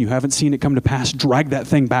from him and you haven't seen it come to pass, drag that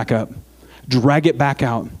thing back up. Drag it back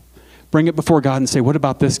out. Bring it before God and say, what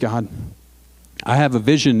about this, God? I have a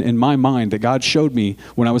vision in my mind that God showed me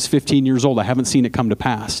when I was 15 years old. I haven't seen it come to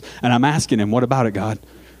pass. And I'm asking him, what about it, God?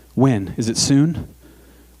 When? Is it soon?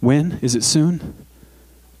 When? Is it soon?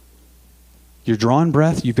 You're drawing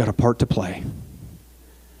breath, you've got a part to play.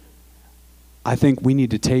 I think we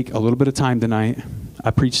need to take a little bit of time tonight.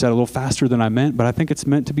 I preached that a little faster than I meant, but I think it's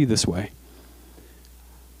meant to be this way.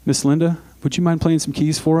 Miss Linda, would you mind playing some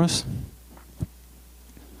keys for us?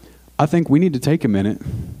 I think we need to take a minute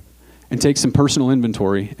and take some personal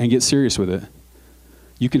inventory and get serious with it.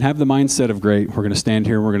 You can have the mindset of, great, we're going to stand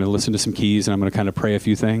here, we're going to listen to some keys, and I'm going to kind of pray a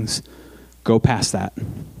few things. Go past that.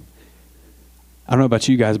 I don't know about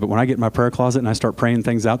you guys, but when I get in my prayer closet and I start praying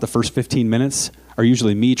things out, the first 15 minutes are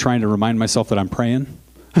usually me trying to remind myself that I'm praying.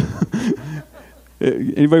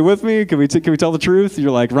 Anybody with me? Can we tell the truth?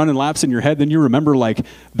 You're like running laps in your head. Then you remember like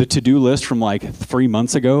the to-do list from like 3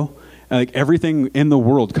 months ago. And like everything in the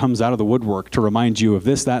world comes out of the woodwork to remind you of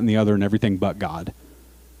this, that, and the other, and everything but God.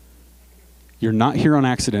 You're not here on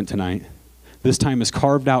accident tonight. This time is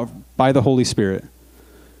carved out by the Holy Spirit.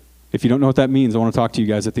 If you don't know what that means, I want to talk to you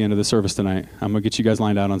guys at the end of the service tonight. I'm going to get you guys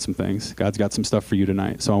lined out on some things. God's got some stuff for you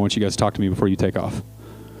tonight, so I want you guys to talk to me before you take off.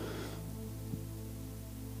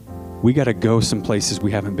 We got to go some places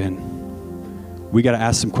we haven't been. We got to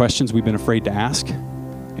ask some questions we've been afraid to ask,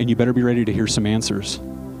 and you better be ready to hear some answers.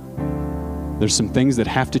 There's some things that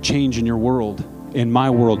have to change in your world, in my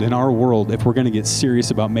world, in our world, if we're going to get serious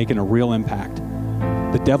about making a real impact.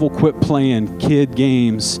 The devil quit playing kid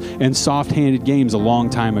games and soft-handed games a long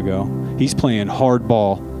time ago. He's playing hard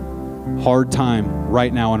ball, hard time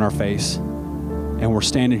right now in our face. And we're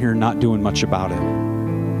standing here not doing much about it.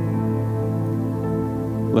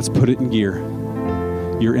 Let's put it in gear.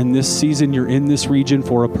 You're in this season, you're in this region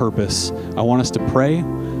for a purpose. I want us to pray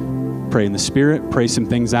in the Spirit, pray some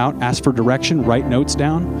things out, ask for direction, write notes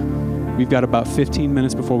down. We've got about 15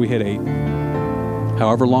 minutes before we hit 8.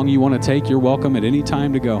 However long you want to take, you're welcome at any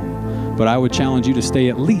time to go. But I would challenge you to stay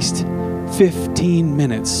at least 15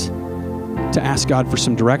 minutes to ask God for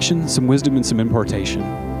some direction, some wisdom, and some impartation.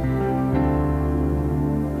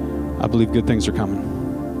 I believe good things are coming.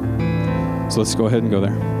 So let's go ahead and go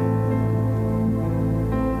there.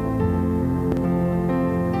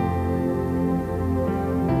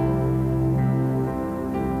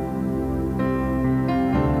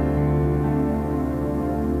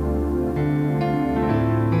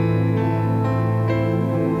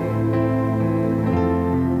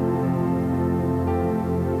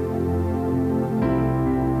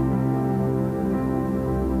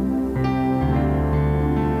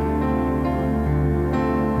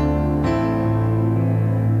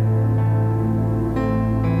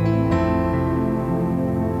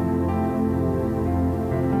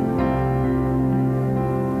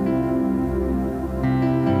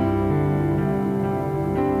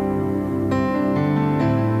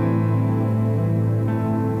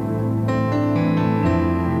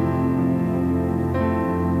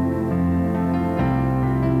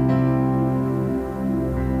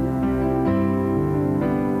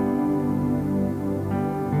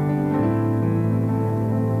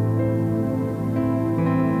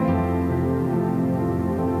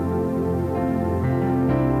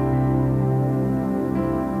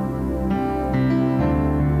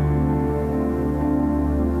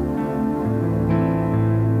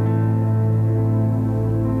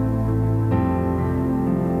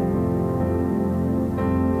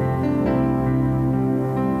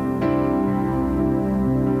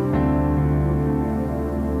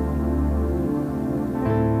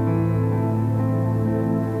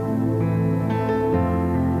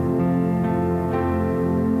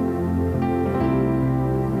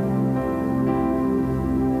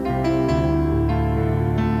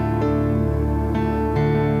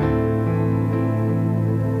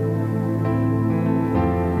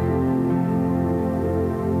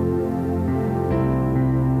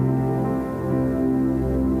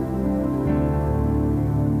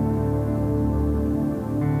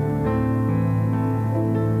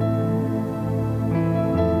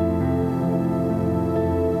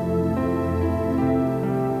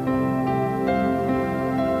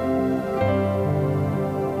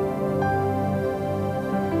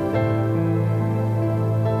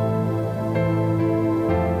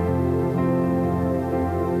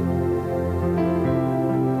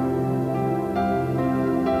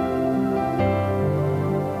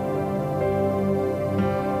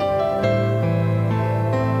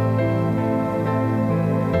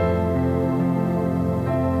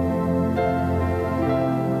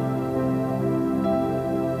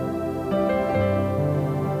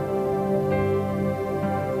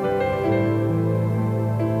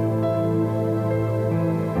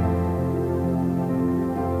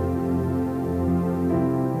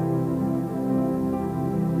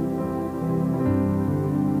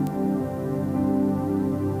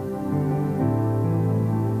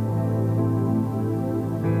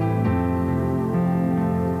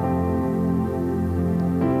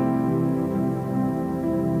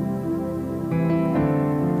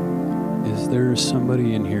 there is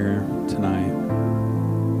somebody in here tonight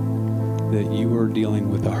that you are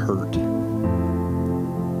dealing with a hurt,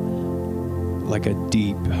 like a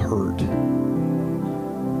deep hurt.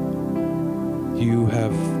 You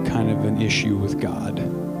have kind of an issue with God.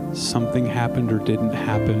 Something happened or didn't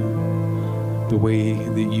happen the way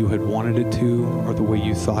that you had wanted it to or the way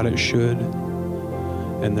you thought it should.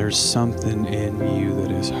 And there's something in you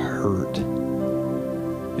that is hurt.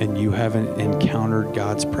 And you haven't encountered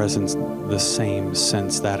God's presence the same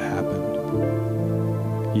since that happened.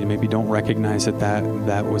 You maybe don't recognize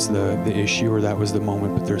that was the issue or that was the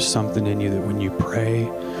moment, but there's something in you that when you pray,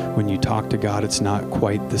 when you talk to God, it's not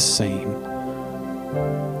quite the same.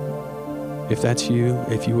 If that's you,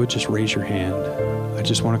 if you would just raise your hand. I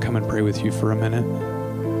just want to come and pray with you for a minute.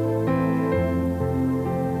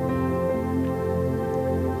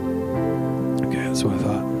 Okay, that's what I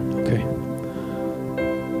thought. Okay.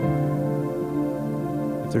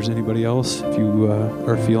 If there's anybody else, if you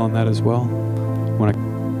are feeling that as well, want to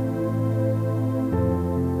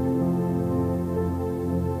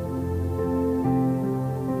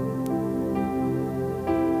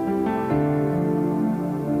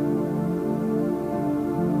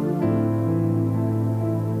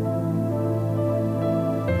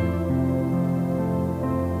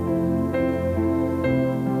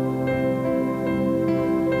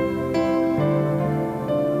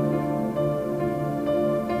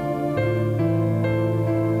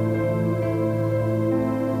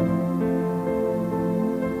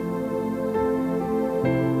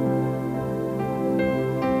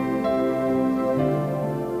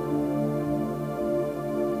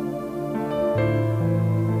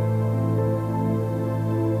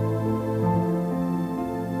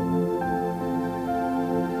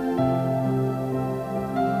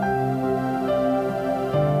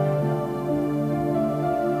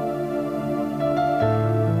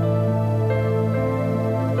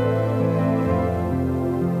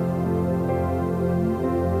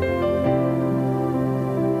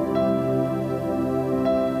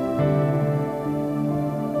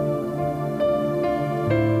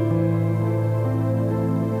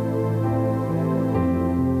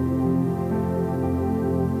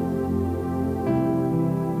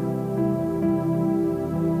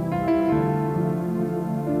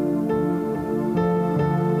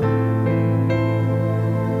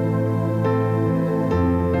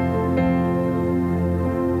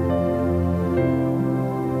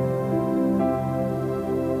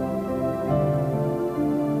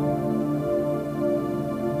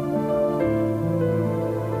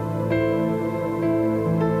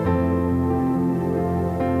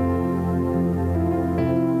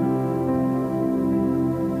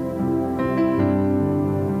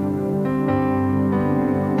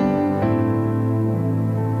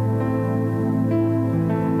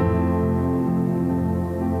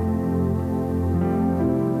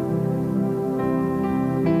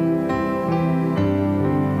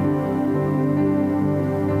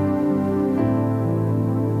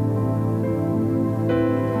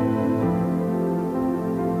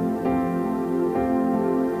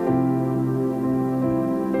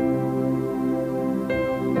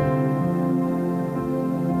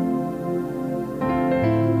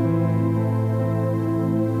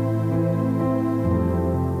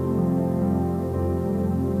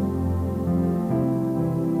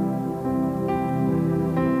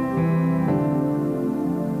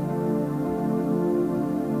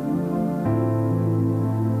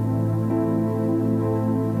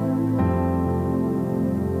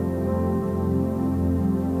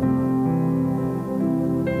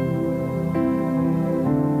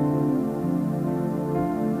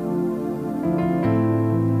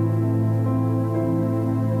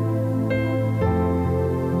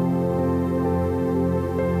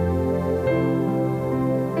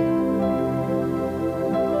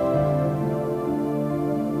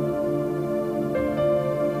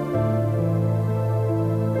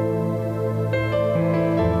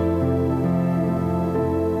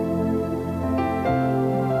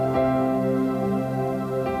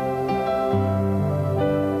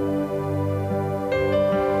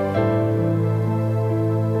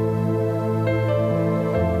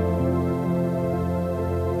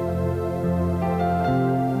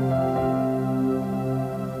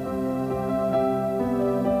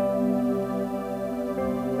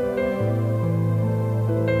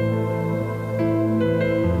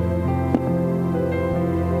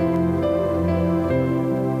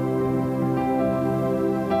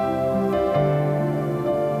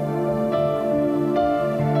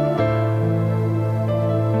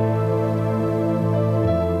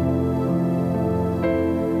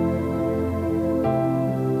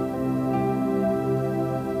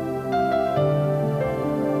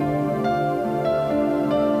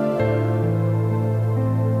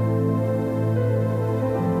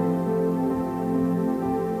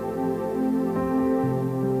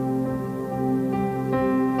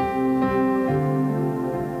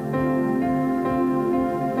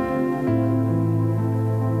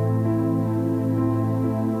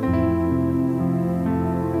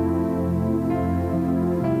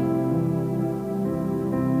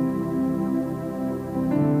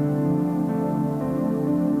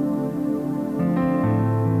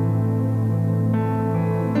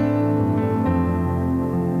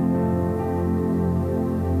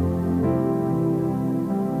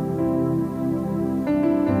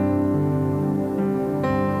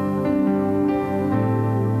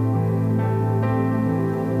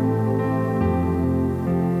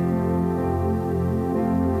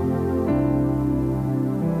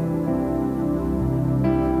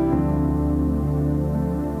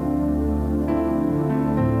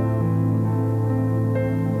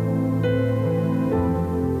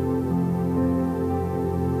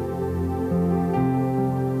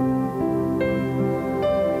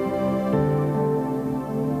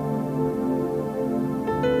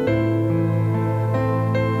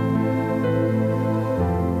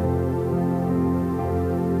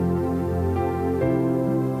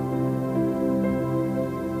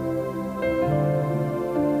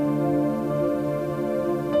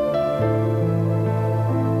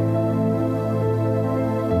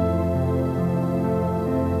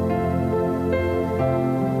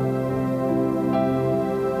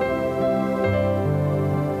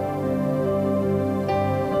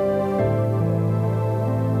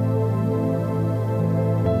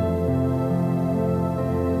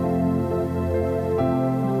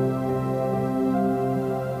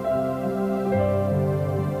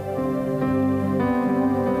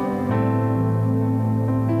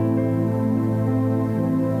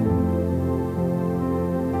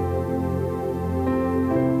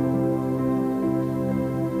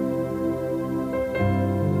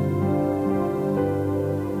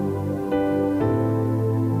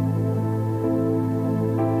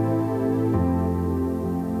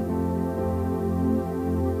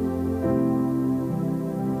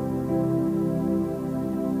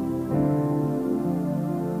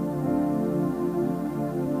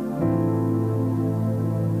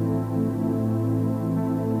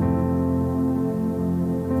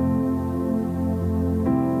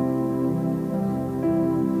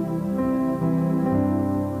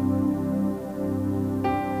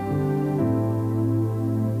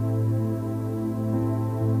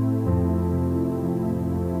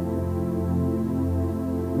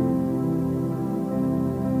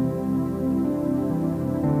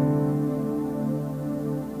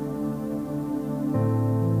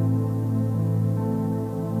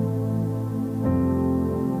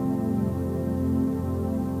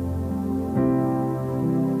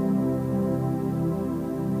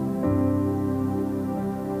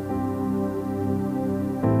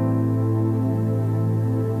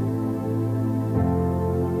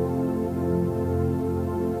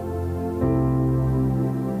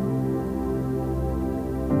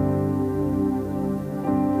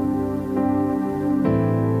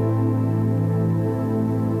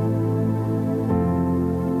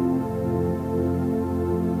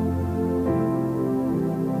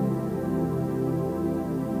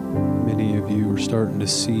of you are starting to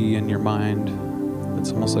see in your mind,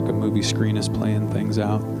 it's almost like a movie screen is playing things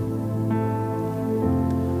out.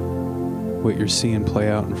 What you're seeing play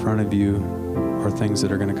out in front of you are things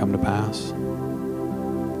that are going to come to pass.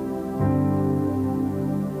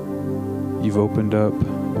 You've opened up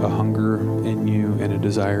a hunger in you and a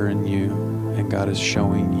desire in you, and God is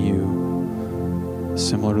showing you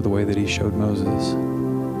similar to the way that he showed Moses.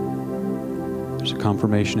 There's a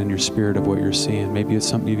confirmation in your spirit of what you're seeing. Maybe it's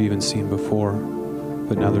something you've even seen before,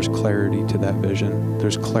 but now there's clarity to that vision.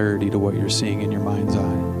 There's clarity to what you're seeing in your mind's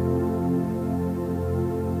eye.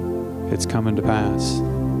 It's coming to pass.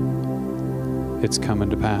 It's coming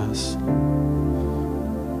to pass.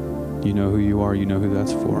 You know who you are. You know who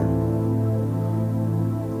that's for.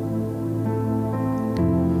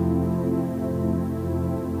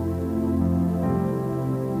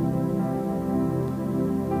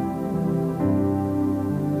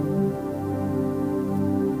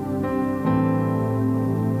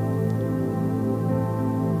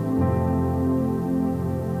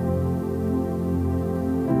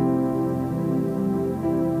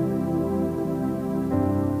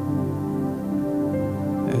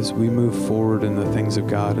 As we move forward in the things of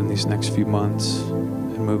God in these next few months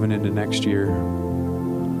and moving into next year,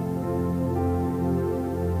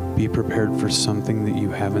 be prepared for something that you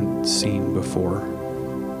haven't seen before.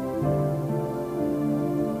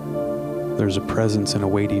 There's a presence and a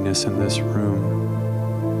weightiness in this room.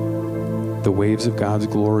 The waves of God's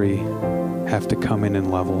glory have to come in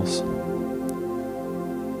levels.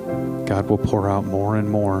 God will pour out more and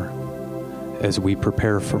more as we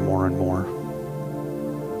prepare for more and more.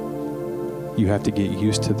 You have to get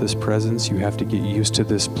used to this presence. You have to get used to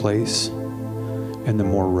this place. And the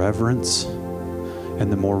more reverence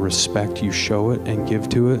and the more respect you show it and give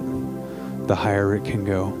to it, the higher it can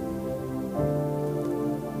go.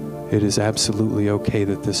 It is absolutely okay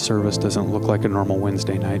that this service doesn't look like a normal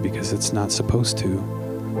Wednesday night, because it's not supposed to.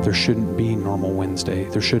 There shouldn't be normal Wednesday.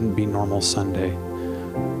 There shouldn't be normal Sunday.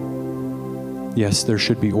 Yes, there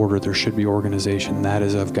should be order. There should be organization. That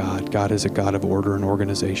is of God. God is a God of order and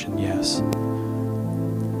organization, yes.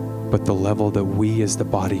 But the level that we as the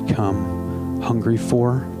body come hungry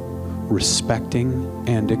for, respecting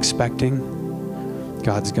and expecting,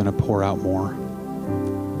 God's going to pour out more.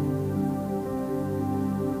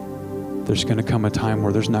 There's going to come a time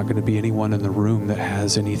where there's not going to be anyone in the room that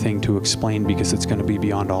has anything to explain, because it's going to be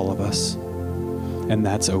beyond all of us. And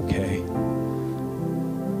that's okay.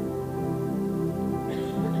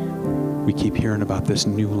 We keep hearing about this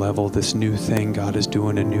new level, this new thing. God is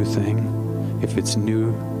doing a new thing. If it's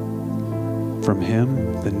new from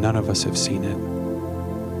him, then none of us have seen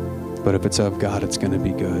it. But if it's of God, it's going to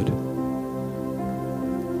be good.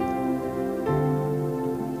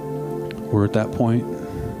 We're at that point.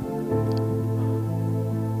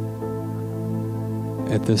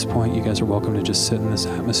 At this point, you guys are welcome to just sit in this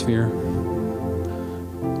atmosphere.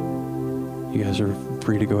 You guys are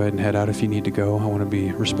free to go ahead and head out if you need to go. I want to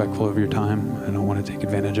be respectful of your time. I don't want to take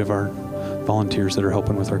advantage of our volunteers that are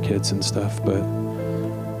helping with our kids and stuff, but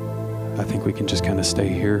I think we can just kind of stay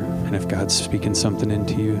here. And if God's speaking something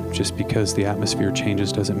into you, just because the atmosphere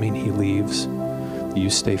changes doesn't mean he leaves. You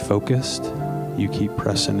stay focused. You keep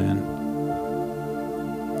pressing in.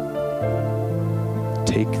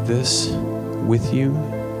 Take this with you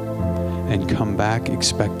and come back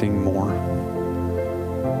expecting more.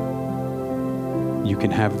 You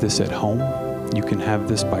can have this at home. You can have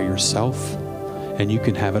this by yourself. And you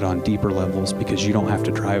can have it on deeper levels, because you don't have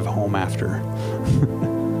to drive home after.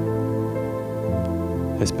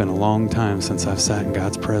 It's been a long time since I've sat in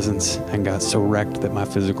God's presence and got so wrecked that my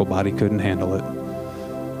physical body couldn't handle it.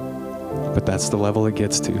 But that's the level it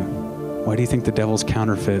gets to. Why do you think the devil's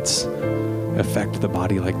counterfeits affect the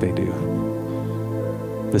body like they do?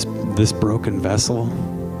 This broken vessel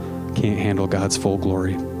can't handle God's full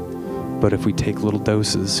glory. But if we take little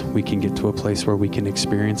doses, we can get to a place where we can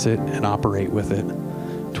experience it and operate with it,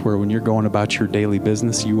 to where when you're going about your daily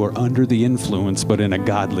business, you are under the influence, but in a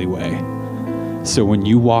godly way. So when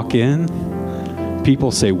you walk in,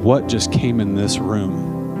 people say, what just came in this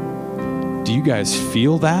room? Do you guys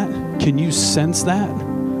feel that? Can you sense that?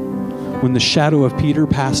 When the shadow of Peter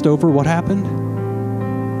passed over, what happened?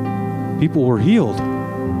 People were healed.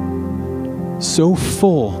 So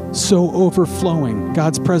full, so overflowing.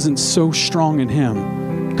 God's presence so strong in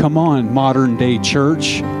him. Come on, modern day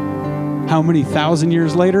church. How many thousand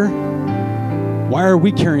years later? Why are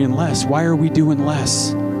we carrying less? Why are we doing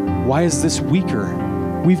less? Why is this weaker?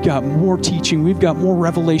 We've got more teaching. We've got more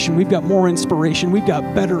revelation. We've got more inspiration. We've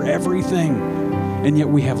got better everything. And yet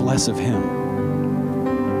we have less of him.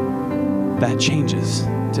 That changes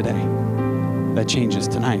today. That changes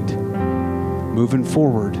tonight. moving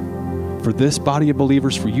forward, for this body of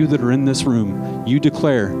believers, for you that are in this room, you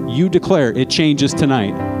declare it changes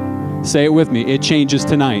tonight. Say it with me. It changes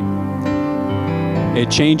tonight. It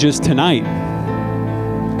changes tonight.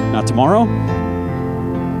 Not tomorrow,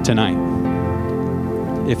 tonight.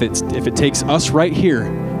 If it takes us right here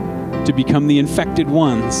to become the infected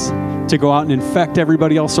ones, to go out and infect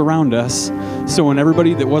everybody else around us, so when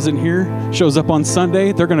everybody that wasn't here shows up on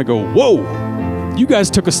Sunday, they're going to go, whoa, you guys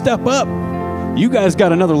took a step up. You guys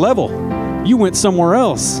got another level. You went somewhere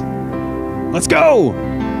else. Let's go.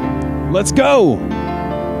 Let's go.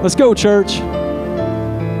 Let's go, church.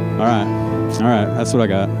 All right. That's what I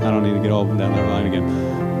got. I don't need to get all down that line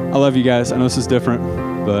again. I love you guys. I know this is different,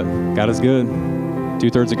 but God is good.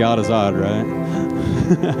 2/3 of God is odd, right?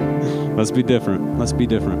 Let's be different. Let's be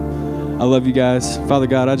different. I love you guys. Father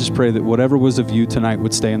God, I just pray that whatever was of you tonight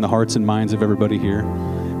would stay in the hearts and minds of everybody here.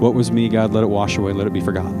 What was me, God, let it wash away. Let it be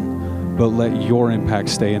forgotten. But let your impact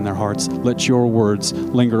stay in their hearts. Let your words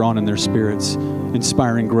linger on in their spirits,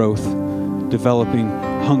 inspiring growth, developing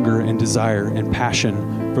hunger and desire and passion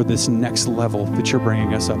for this next level that you're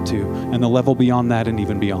bringing us up to, and the level beyond that and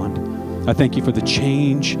even beyond. I thank you for the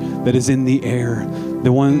change that is in the air,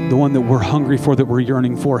 the one that we're hungry for, that we're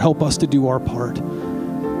yearning for. Help us to do our part.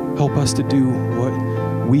 Help us to do what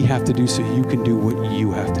we have to do so you can do what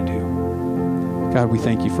you have to do. God, we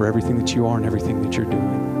thank you for everything that you are and everything that you're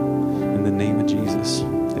doing. In the name of Jesus,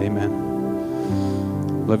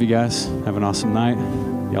 amen. Love you guys. Have an awesome night.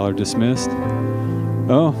 Y'all are dismissed.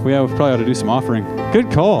 Oh, we probably ought to do some offering.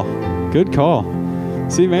 Good call. Good call.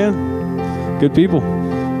 See, man, good people.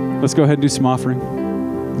 Let's go ahead and do some offering.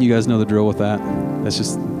 You guys know the drill with that. That's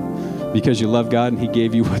just because you love God and he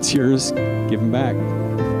gave you what's yours, give him back.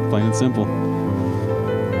 Plain and simple.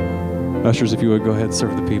 Ushers, if you would go ahead and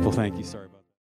serve the people. Thank you. Sorry.